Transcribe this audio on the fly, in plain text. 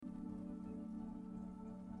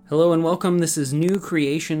Hello and welcome. This is New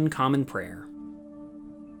Creation Common Prayer.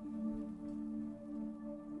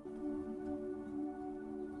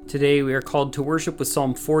 Today we are called to worship with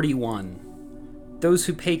Psalm 41. Those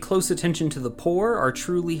who pay close attention to the poor are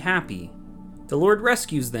truly happy. The Lord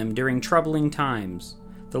rescues them during troubling times.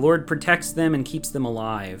 The Lord protects them and keeps them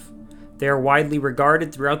alive. They are widely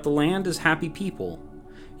regarded throughout the land as happy people.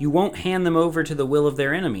 You won't hand them over to the will of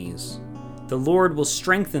their enemies. The Lord will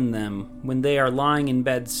strengthen them when they are lying in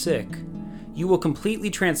bed sick. You will completely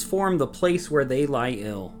transform the place where they lie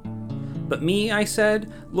ill. But me, I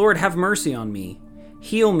said, Lord, have mercy on me.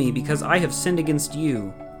 Heal me because I have sinned against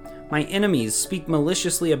you. My enemies speak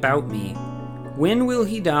maliciously about me. When will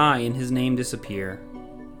he die and his name disappear?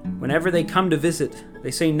 Whenever they come to visit,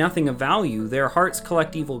 they say nothing of value. Their hearts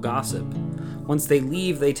collect evil gossip. Once they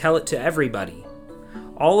leave, they tell it to everybody.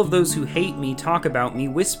 All of those who hate me talk about me,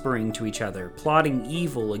 whispering to each other, plotting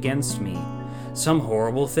evil against me. Some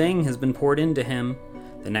horrible thing has been poured into him.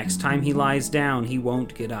 The next time he lies down, he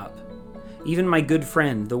won't get up. Even my good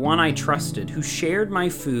friend, the one I trusted, who shared my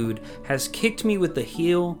food, has kicked me with the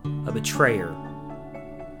heel, a betrayer.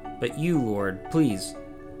 But you, Lord, please,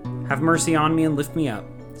 have mercy on me and lift me up,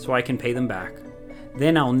 so I can pay them back.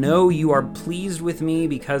 Then I'll know you are pleased with me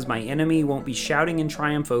because my enemy won't be shouting in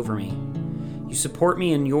triumph over me. You support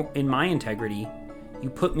me in my integrity. You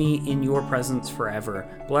put me in your presence forever.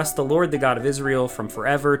 Bless the Lord, the God of Israel, from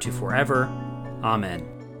forever to forever. Amen.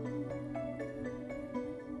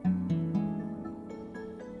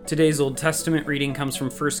 Today's Old Testament reading comes from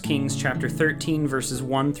 1 Kings chapter 13, verses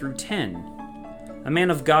 1 through 10. A man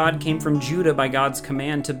of God came from Judah by God's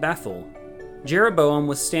command to Bethel. Jeroboam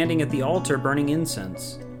was standing at the altar burning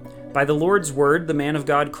incense. By the Lord's word, the man of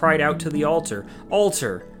God cried out to the altar,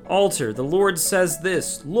 "Altar! Altar, the Lord says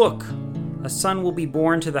this, look, a son will be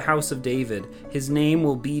born to the house of David. His name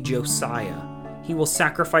will be Josiah. He will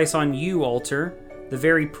sacrifice on you, altar, the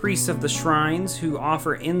very priests of the shrines who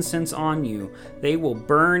offer incense on you. They will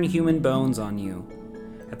burn human bones on you."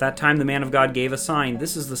 At that time the man of God gave a sign.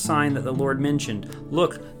 This is the sign that the Lord mentioned.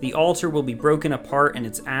 Look, the altar will be broken apart and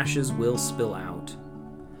its ashes will spill out.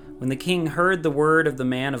 When the king heard the word of the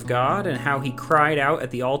man of God and how he cried out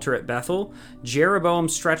at the altar at Bethel, Jeroboam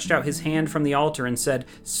stretched out his hand from the altar and said,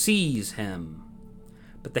 "Seize him."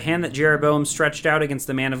 But the hand that Jeroboam stretched out against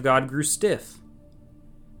the man of God grew stiff.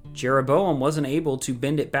 Jeroboam wasn't able to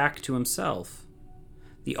bend it back to himself.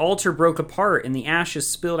 The altar broke apart and the ashes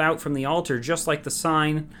spilled out from the altar, just like the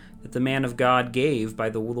sign that the man of God gave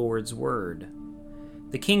by the Lord's word.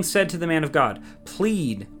 The king said to the man of God,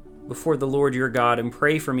 "Plead before the Lord your God and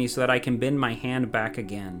pray for me so that I can bend my hand back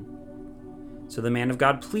again." So the man of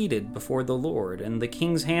God pleaded before the Lord, and the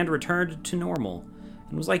king's hand returned to normal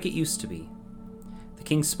and was like it used to be. The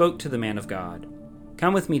king spoke to the man of God,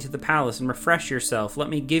 "Come with me to the palace and refresh yourself. Let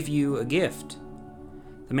me give you a gift."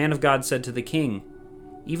 The man of God said to the king,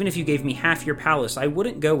 "Even if you gave me half your palace, I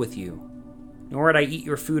wouldn't go with you, nor would I eat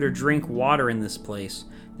your food or drink water in this place.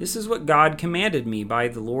 This is what God commanded me by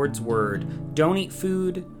the Lord's word. Don't eat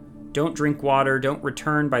food, don't drink water, don't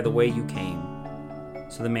return by the way you came."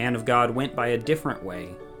 So the man of God went by a different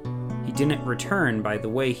way. He didn't return by the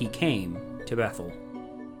way he came to Bethel.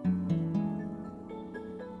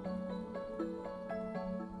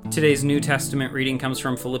 Today's New Testament reading comes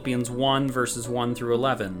from Philippians 1, verses 1 through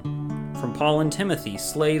 11. From Paul and Timothy,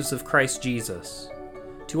 slaves of Christ Jesus.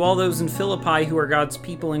 To all those in Philippi who are God's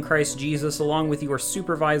people in Christ Jesus, along with your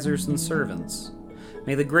supervisors and servants.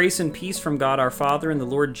 May the grace and peace from God our Father and the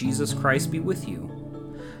Lord Jesus Christ be with you.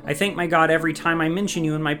 I thank my God every time I mention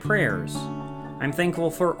you in my prayers. I'm thankful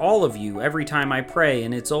for all of you every time I pray,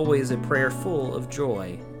 and it's always a prayer full of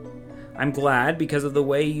joy. I'm glad because of the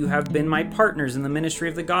way you have been my partners in the ministry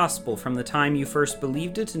of the gospel from the time you first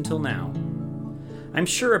believed it until now. I'm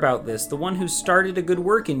sure about this. The one who started a good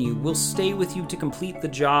work in you will stay with you to complete the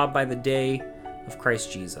job by the day of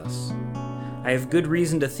Christ Jesus. I have good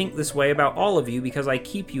reason to think this way about all of you because I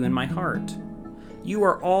keep you in my heart. You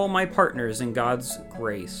are all my partners in God's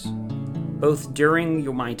grace, both during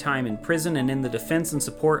my time in prison and in the defense and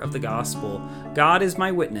support of the gospel. God is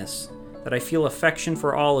my witness that I feel affection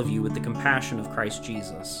for all of you with the compassion of Christ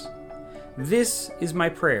Jesus. This is my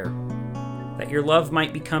prayer, that your love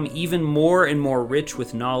might become even more and more rich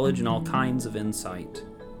with knowledge and all kinds of insight.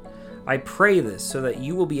 I pray this so that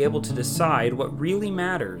you will be able to decide what really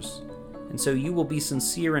matters, and so you will be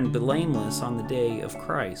sincere and blameless on the day of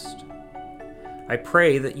Christ. I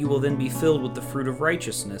pray that you will then be filled with the fruit of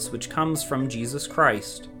righteousness which comes from Jesus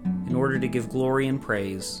Christ, in order to give glory and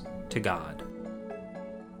praise to God.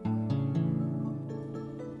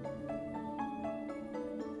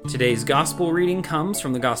 Today's gospel reading comes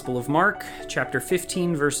from the Gospel of Mark, chapter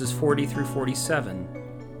 15, verses 40 through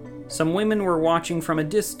 47. Some women were watching from a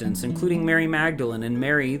distance, including Mary Magdalene and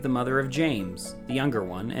Mary, the mother of James, the younger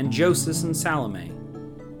one, and Joseph and Salome.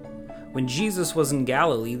 When Jesus was in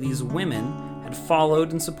Galilee, these women had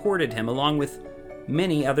followed and supported him, along with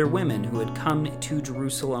many other women who had come to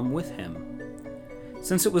Jerusalem with him.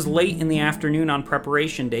 Since it was late in the afternoon on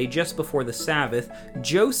Preparation Day, just before the Sabbath,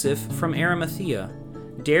 Joseph from Arimathea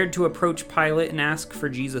dared to approach Pilate and ask for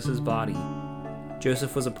Jesus' body.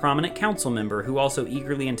 Joseph was a prominent council member who also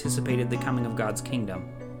eagerly anticipated the coming of God's kingdom.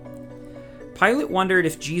 Pilate wondered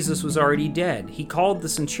if Jesus was already dead. He called the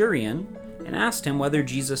centurion and asked him whether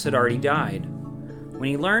Jesus had already died. When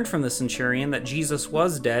he learned from the centurion that Jesus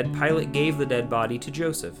was dead, Pilate gave the dead body to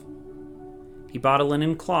Joseph. He bought a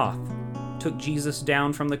linen cloth, took Jesus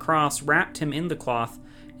down from the cross, wrapped him in the cloth,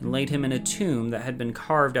 and laid him in a tomb that had been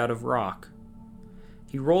carved out of rock.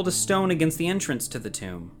 He rolled a stone against the entrance to the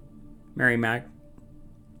tomb. Mary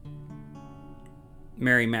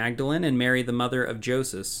Magdalene and Mary, the mother of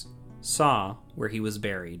Joseph, saw where he was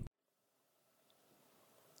buried.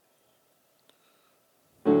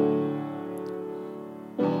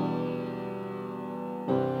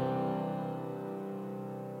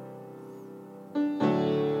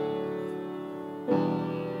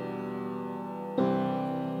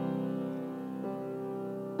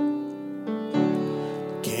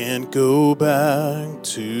 Can't go back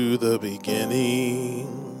to the beginning.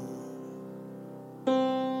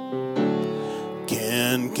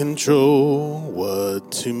 Can't control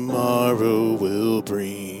what tomorrow will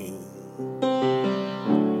bring.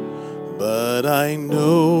 But I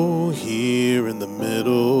know here in the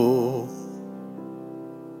middle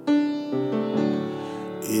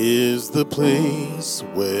is the place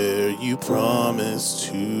where you promised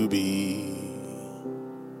to be.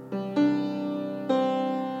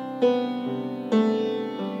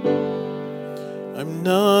 I'm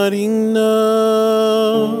not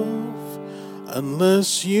enough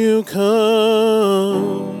unless you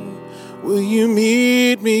come. Will you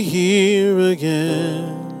meet me here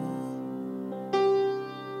again?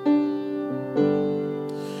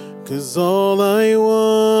 'Cause all I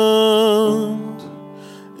want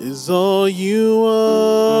is all you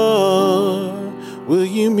are. Will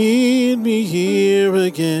you meet me here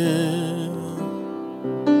again?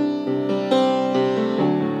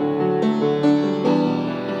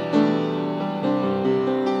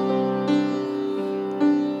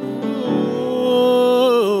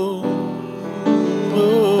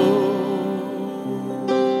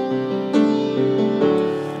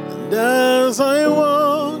 As I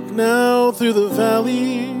walk now through the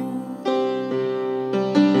valley,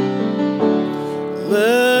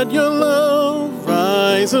 let your love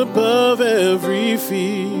rise above every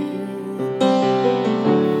fear,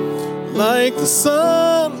 like the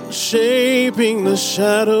sun shaping the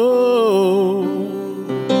shadow.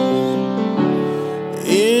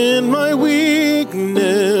 In my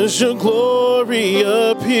weakness, your glory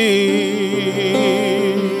appears.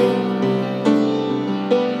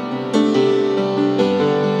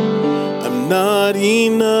 Not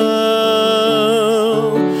enough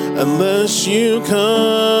unless you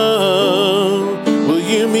come. Will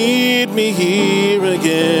you meet me here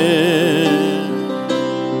again?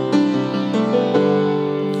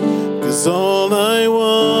 'Cause all I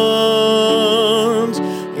want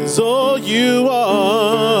is all you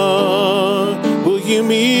are. Will you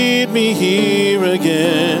meet me here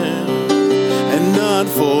again? And not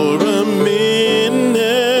for a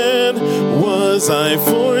minute was I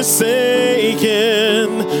forsaken.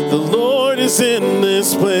 The Lord is in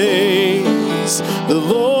this place. The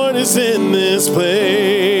Lord is in this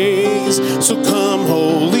place. So come,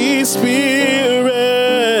 Holy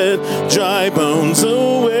Spirit, dry bones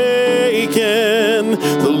awaken.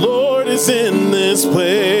 The Lord is in this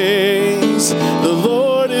place. The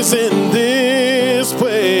Lord is in this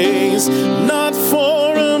place. Not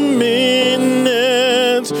for a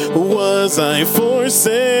minute was I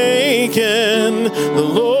forsaken. The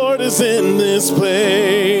Lord is in this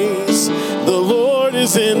place. The Lord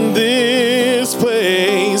is in this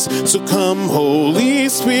place. So come, Holy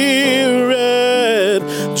Spirit,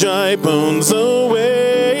 dry bones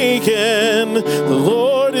awaken. The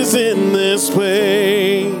Lord is in this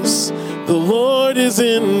place. The Lord is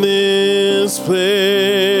in this place.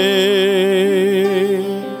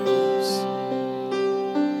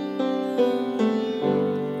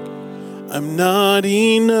 I'm not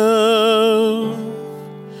enough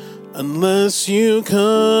unless you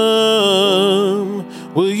come.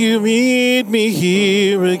 Will you meet me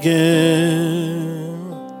here again?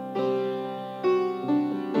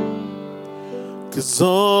 'Cause 'cause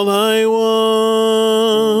all I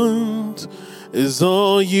want is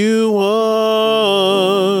all you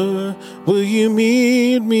are. Will you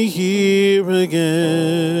meet me here again?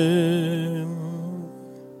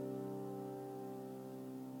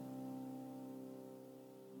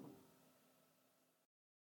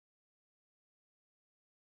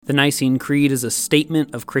 The Nicene Creed is a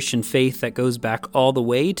statement of Christian faith that goes back all the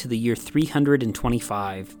way to the year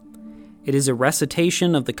 325. It is a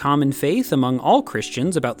recitation of the common faith among all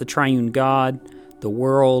Christians about the triune God, the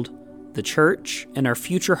world, the church, and our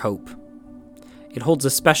future hope. It holds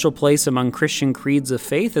a special place among Christian creeds of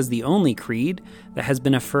faith as the only creed that has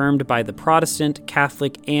been affirmed by the Protestant,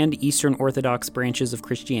 Catholic, and Eastern Orthodox branches of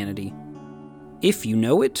Christianity. If you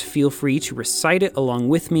know it, feel free to recite it along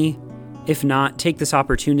with me. If not, take this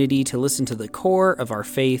opportunity to listen to the core of our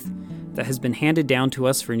faith that has been handed down to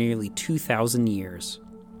us for nearly 2,000 years.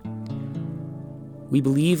 We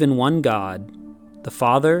believe in one God, the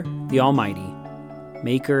Father, the Almighty,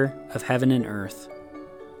 maker of heaven and earth,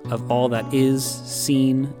 of all that is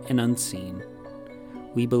seen and unseen.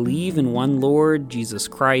 We believe in one Lord, Jesus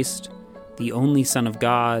Christ, the only Son of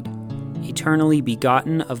God, eternally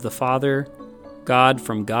begotten of the Father, God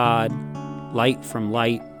from God, light from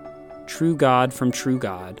light, true God from true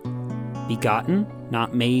God, begotten,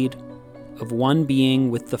 not made, of one being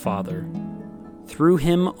with the Father. Through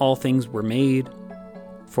him all things were made.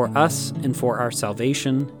 For us and for our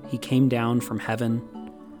salvation, he came down from heaven.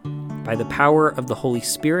 By the power of the Holy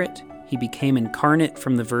Spirit, he became incarnate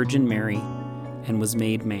from the Virgin Mary and was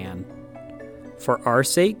made man. For our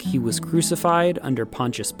sake, he was crucified under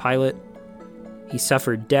Pontius Pilate. He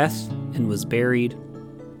suffered death and was buried.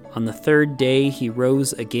 On the third day, he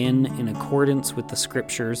rose again in accordance with the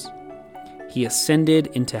Scriptures. He ascended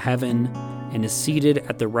into heaven and is seated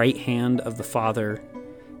at the right hand of the Father.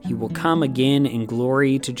 He will come again in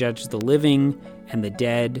glory to judge the living and the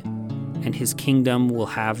dead, and his kingdom will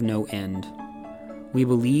have no end. We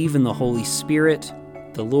believe in the Holy Spirit,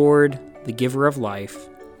 the Lord, the giver of life,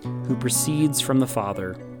 who proceeds from the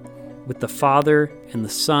Father. With the Father and the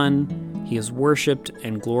Son, he is worshipped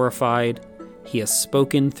and glorified. He has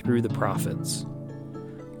spoken through the prophets.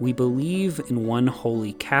 We believe in one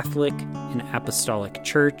holy Catholic and Apostolic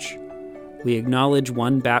Church. We acknowledge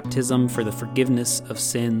one baptism for the forgiveness of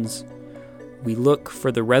sins. We look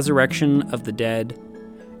for the resurrection of the dead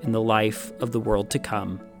and the life of the world to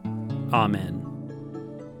come. Amen.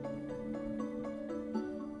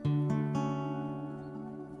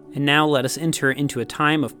 And now let us enter into a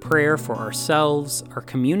time of prayer for ourselves, our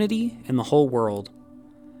community, and the whole world.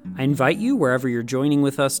 I invite you, wherever you're joining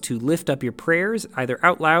with us, to lift up your prayers, either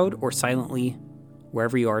out loud or silently,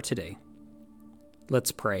 wherever you are today.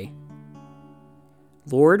 Let's pray.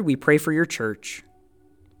 Lord, we pray for your church,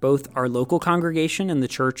 both our local congregation and the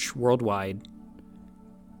church worldwide.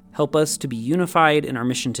 Help us to be unified in our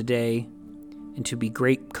mission today and to be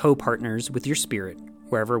great co-partners with your Spirit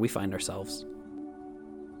wherever we find ourselves.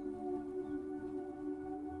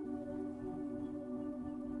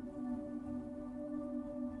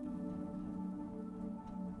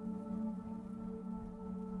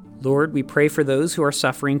 Lord, we pray for those who are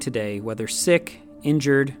suffering today, whether sick,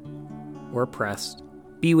 injured, or oppressed.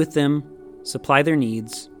 Be with them, supply their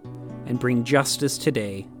needs, and bring justice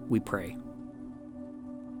today, we pray.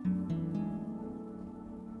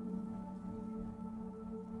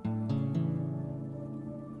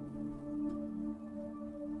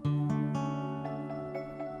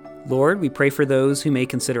 Lord, we pray for those who may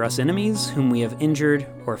consider us enemies, whom we have injured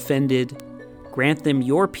or offended. Grant them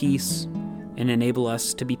your peace and enable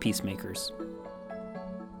us to be peacemakers.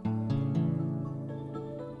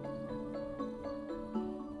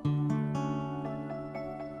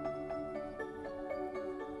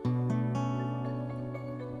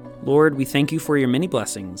 Lord, we thank you for your many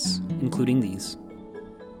blessings, including these.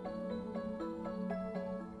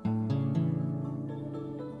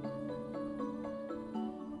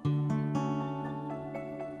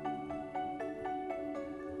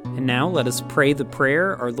 And now let us pray the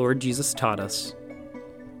prayer our Lord Jesus taught us.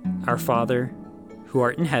 Our Father, who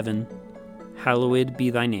art in heaven, hallowed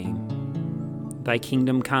be thy name. Thy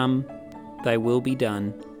kingdom come, thy will be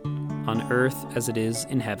done, on earth as it is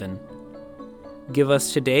in heaven. Give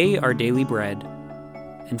us today our daily bread,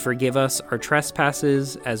 and forgive us our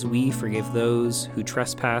trespasses as we forgive those who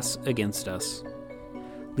trespass against us.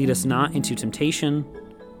 Lead us not into temptation,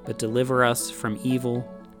 but deliver us from evil.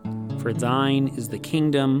 For thine is the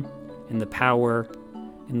kingdom, and the power,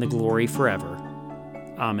 and the glory forever.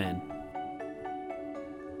 Amen.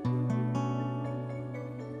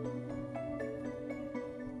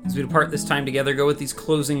 As we depart this time together, go with these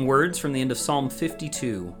closing words from the end of Psalm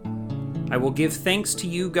 52. I will give thanks to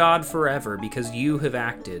you, God, forever, because you have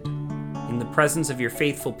acted. In the presence of your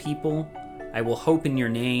faithful people, I will hope in your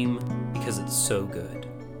name, because it's so good.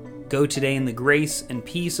 Go today in the grace and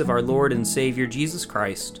peace of our Lord and Savior, Jesus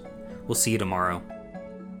Christ. We'll see you tomorrow.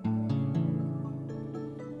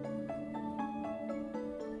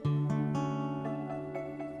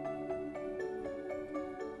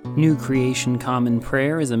 New Creation Common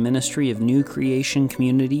Prayer is a ministry of New Creation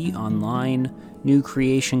Community Online, New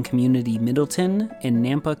Creation Community Middleton, and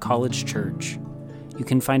Nampa College Church. You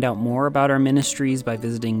can find out more about our ministries by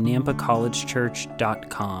visiting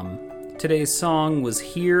nampacollegechurch.com. Today's song was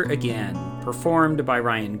Here Again, performed by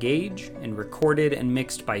Ryan Gage and recorded and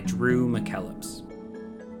mixed by Drew McKellips.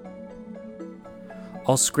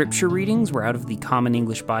 All scripture readings were out of the Common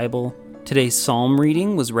English Bible. Today's psalm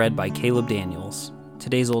reading was read by Caleb Daniels.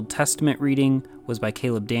 Today's Old Testament reading was by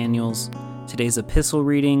Caleb Daniels. Today's epistle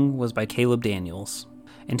reading was by Caleb Daniels.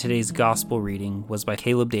 And today's gospel reading was by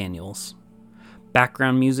Caleb Daniels.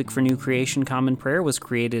 Background music for New Creation Common Prayer was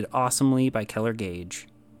created awesomely by Keller Gage.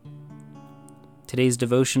 Today's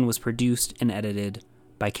devotion was produced and edited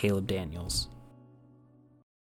by Caleb Daniels.